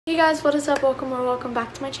Hey guys, what is up? Welcome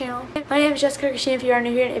back to my channel. My name is Jessica Christine. If you are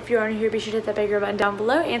new here, and if you are new here, be sure to hit that big red button down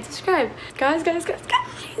below and subscribe. Guys,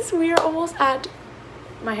 we are almost at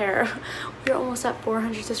we're almost at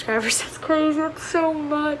 400 subscribers. That's crazy. That's so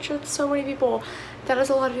much. That's so many people. That is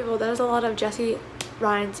a lot of people. That is a lot of Jessie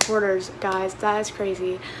Ryan supporters, guys. That is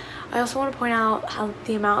crazy. I also want to point out how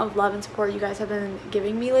the amount of love and support you guys have been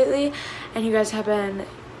giving me lately, and you guys have been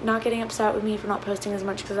not getting upset with me for not posting as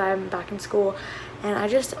much because I'm back in school. And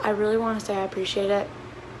I really want to say I appreciate it,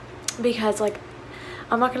 because like,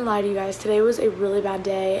 I'm not gonna lie to you guys, today was a really bad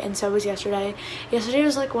day, and so was yesterday. Yesterday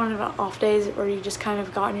was like one of the off days where you just kind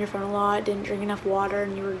of got on your phone a lot, didn't drink enough water,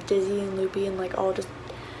 and you were dizzy and loopy and like all just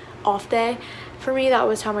off day. For me, that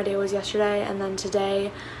was how my day was yesterday. And then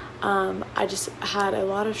today I just had a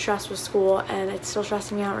lot of stress with school, and it's still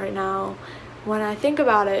stressing me out right now when I think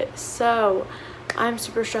about it. So I'm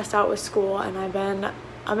super stressed out with school, and I've been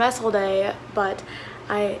a mess all day, but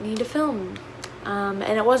I need to film. And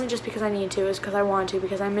it wasn't just because I need to, it's because I want to,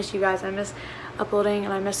 because I miss you guys, I miss uploading,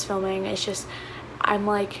 and I miss filming. It's just, I'm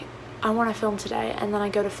like, I want to film today, and then I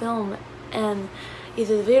go to film, and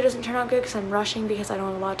either the video doesn't turn out good because I'm rushing because I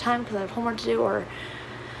don't have a lot of time because I have homework to do, or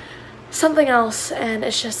something else. And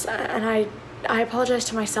it's just, and I apologize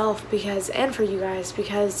to myself because, and for you guys,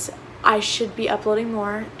 because I should be uploading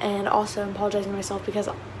more, and also I'm apologizing to myself because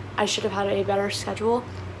I should have had a better schedule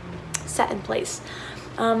set in place.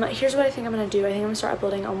 Here's what I think I'm going to do. I think I'm going to start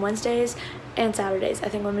uploading on Wednesdays and Saturdays. I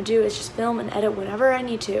think what I'm going to do is just film and edit whenever I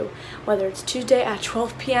need to. Whether it's Tuesday at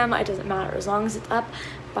 12 p.m, it doesn't matter. As long as it's up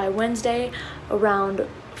by Wednesday around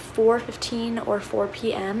 4:15 or 4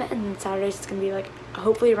 p.m. and then Saturdays it's going to be like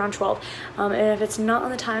hopefully around 12. And if it's not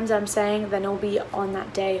on the times that I'm saying, then it'll be on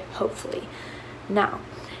that day, hopefully. Now,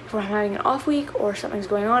 if I'm having an off week or something's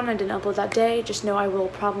going on and I didn't upload that day, just know I will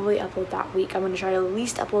probably upload that week. I'm going to try to at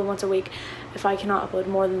least upload once a week. If I cannot upload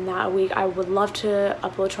more than that a week, I would love to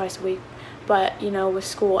upload twice a week. But, you know, with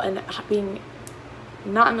school and being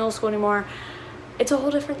not in middle school anymore, it's a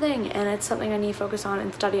whole different thing, and it's something I need to focus on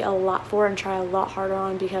and study a lot for and try a lot harder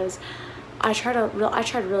on, because I tried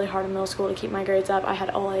really hard in middle school to keep my grades up. I had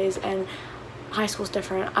all A's, and high school's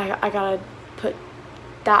different. I gotta put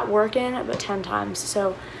that work in, but 10 times.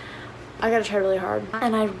 So I gotta try really hard,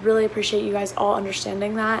 and I really appreciate you guys all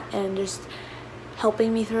understanding that and just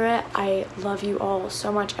helping me through it. I love you all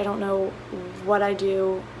so much. I don't know what I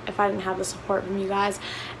do if I didn't have the support from you guys,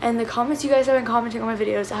 and the comments you guys have been commenting on my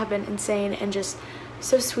videos have been insane and just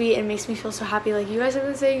so sweet, and makes me feel so happy. Like, you guys have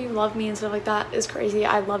been saying you love me and stuff like that is crazy.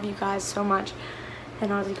 I love you guys so much,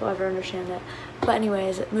 and I don't think you'll ever understand it. But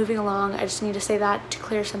anyways, moving along, I just need to say that to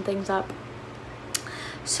clear some things up.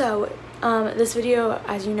 So this video,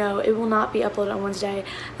 as you know, it will not be uploaded on Wednesday.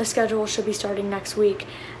 The schedule should be starting next week,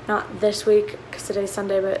 not this week because today's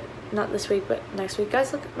Sunday, but not this week, but next week.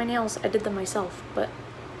 Guys, look at my nails. I did them myself, but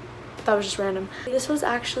that was just random. This was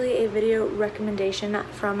actually a video recommendation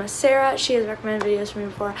from Sarah. She has recommended videos for me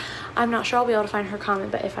before. I'm not sure I'll be able to find her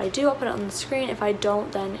comment, but if I do, I'll put it on the screen. If I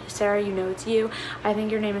don't, then Sarah, you know it's you. I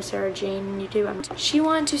think your name is Sarah Jane, and you do. She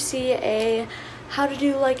wanted to see how to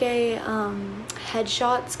do like a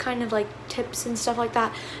headshots, kind of like tips and stuff like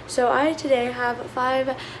that. So I today have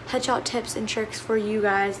 5 headshot tips and tricks for you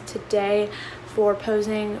guys today for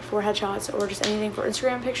posing for headshots, or just anything for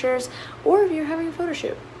Instagram pictures, or if you're having a photo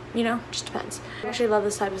shoot. You know, just depends. I actually love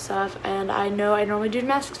this type of stuff, and I know I normally do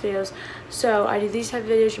gymnastics videos, so I do these type of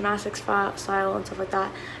videos, gymnastics style and stuff like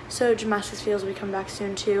that. So gymnastics videos will be coming back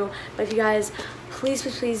soon too. But if you guys, please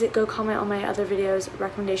go comment on my other videos,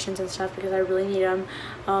 recommendations and stuff, because I really need them.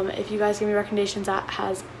 If you guys give me recommendations that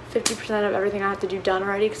has 50% of everything I have to do done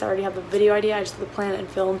already, because I already have the video idea, I just have to plan and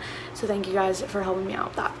film. So thank you guys for helping me out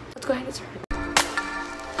with that. Let's go ahead and get started.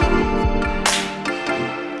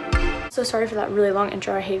 So sorry for that really long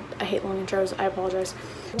intro. I hate long intros. I apologize.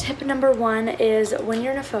 Tip number 1 is, when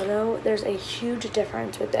you're in a photo, there's a huge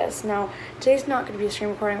difference with this. Now, today's not going to be a screen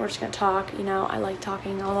recording. We're just going to talk. You know, I like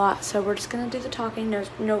talking a lot, so we're just going to do the talking.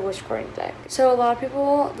 No voice recording today. So a lot of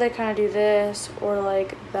people, they kind of do this, or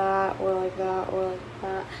like that, or like that, or like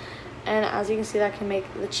that. And as you can see, that can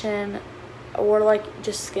make the chin, or like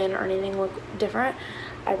just skin or anything, look different.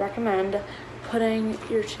 I recommend putting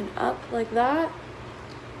your chin up like that.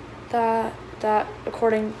 That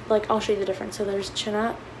according, like, I'll show you the difference. So there's chin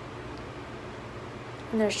up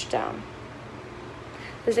and there's chin down.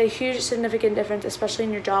 There's a huge significant difference, especially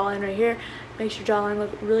in your jawline right here. Makes your jawline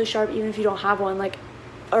look really sharp, even if you don't have one, like,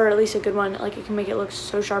 or at least a good one. Like, it can make it look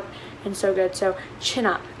so sharp and so good. So chin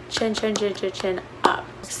up, chin up.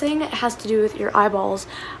 This thing has to do with your eyeballs.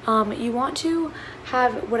 You want to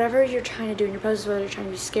have whatever you're trying to do in your poses, whether you're trying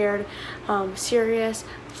to be scared, serious,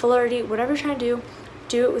 flirty, whatever you're trying to do,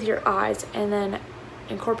 do it with your eyes and then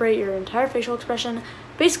incorporate your entire facial expression.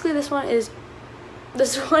 Basically this one is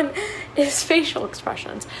facial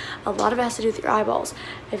expressions. A lot of it has to do with your eyeballs.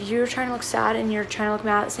 If you're trying to look sad and you're trying to look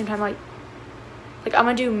mad at the same time, like I'm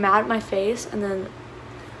gonna do mad at my face and then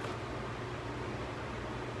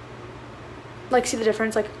like, see the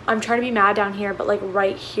difference? Like, I'm trying to be mad down here, but like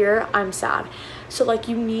right here I'm sad. So like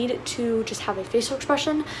you need to just have a facial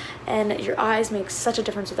expression, and your eyes make such a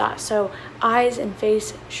difference with that. So eyes and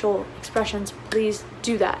facial expressions, please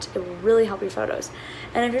do that. It will really help your photos.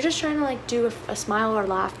 And if you're just trying to like do a smile or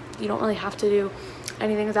laugh, you don't really have to do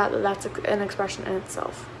anything with that. That's an expression in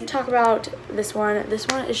itself. Talk about this one. This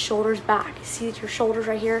one is shoulders back. See your shoulders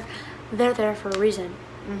right here? They're there for a reason.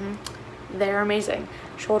 They're amazing.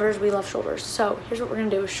 Shoulders, we love shoulders. So here's what we're gonna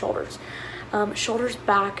do with shoulders. Shoulders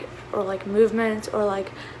back, or like movements, or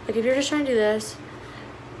like if you're just trying to do this,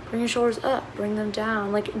 bring your shoulders up, bring them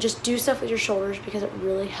down. Like, just do stuff with your shoulders because it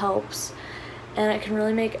really helps, and it can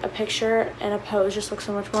really make a picture and a pose just look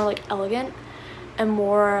so much more like elegant and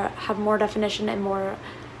have more definition and more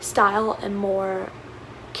style and more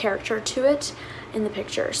character to it in the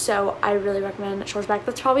picture. So I really recommend shoulders back.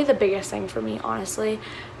 That's probably the biggest thing for me, honestly.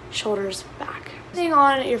 Shoulders back. Depending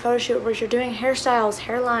on your photo shoot, where you're doing hairstyles,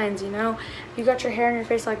 hairlines, you know, if you got your hair in your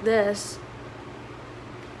face like this,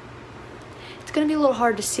 it's gonna be a little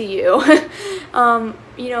hard to see you.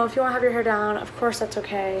 You know, if you want to have your hair down, of course that's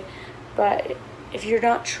okay, but if you're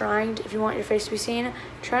not trying to, if you want your face to be seen,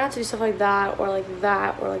 try not to do stuff like that, or like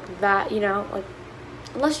that, or like that, you know, like,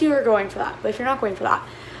 unless you are going for that. But if you're not going for that,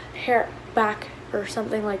 hair back or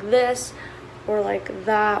something like this, or like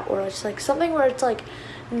that, or just like something where it's like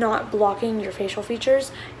not blocking your facial features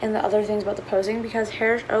and the other things about the posing, because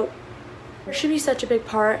hair should be such a big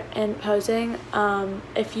part in posing.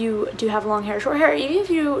 If you do have long hair, short hair, even if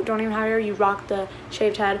you don't even have hair, you rock the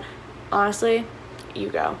shaved head, honestly, you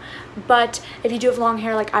go. But if you do have long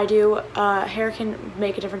hair like I do, hair can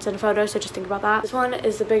make a difference in a photo, so just think about that. This one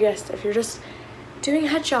is the biggest. If you're just doing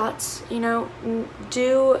headshots, you know,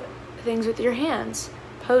 do things with your hands,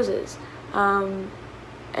 poses.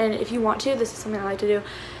 And if you want to, this is something I like to do.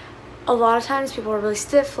 A lot of times people are really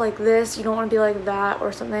stiff like this. You don't want to be like that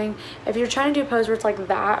or something. If you're trying to do a pose where it's like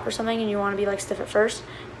that or something and you want to be like stiff at first,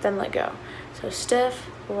 then let go. So stiff,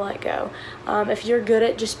 let go. If you're good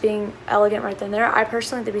at just being elegant right then and there, I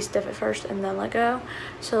personally like to be stiff at first and then let go.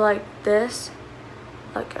 So like this,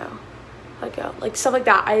 let go, let go, like stuff like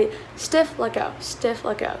that. Stiff, let go, stiff,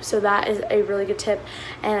 let go. So that is a really good tip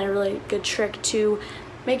and a really good trick to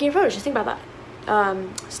making your photos. Just think about that.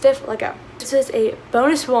 Stiff, let go. This is a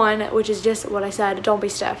bonus one, which is just what I said. Don't be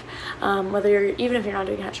stiff. Even if you're not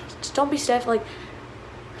doing headshots, just don't be stiff. Like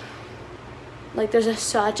there's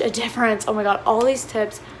such a difference. Oh my god, all these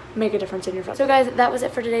tips make a difference in your photos. So guys, that was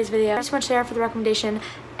it for today's video. Thanks so much, Sarah, for the recommendation.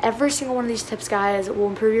 Every single one of these tips, guys, will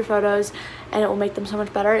improve your photos and it will make them so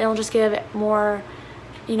much better. It'll just give more,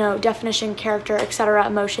 you know, definition, character, etc.,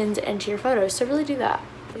 emotions into your photos. So really do that.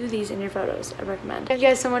 Do these in your photos. I recommend. Thank you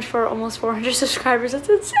guys so much for almost 400 subscribers. That's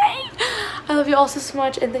insane. I love you all so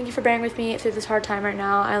much, and thank you for bearing with me through this hard time right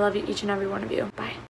now. I love you, each and every one of you. Bye.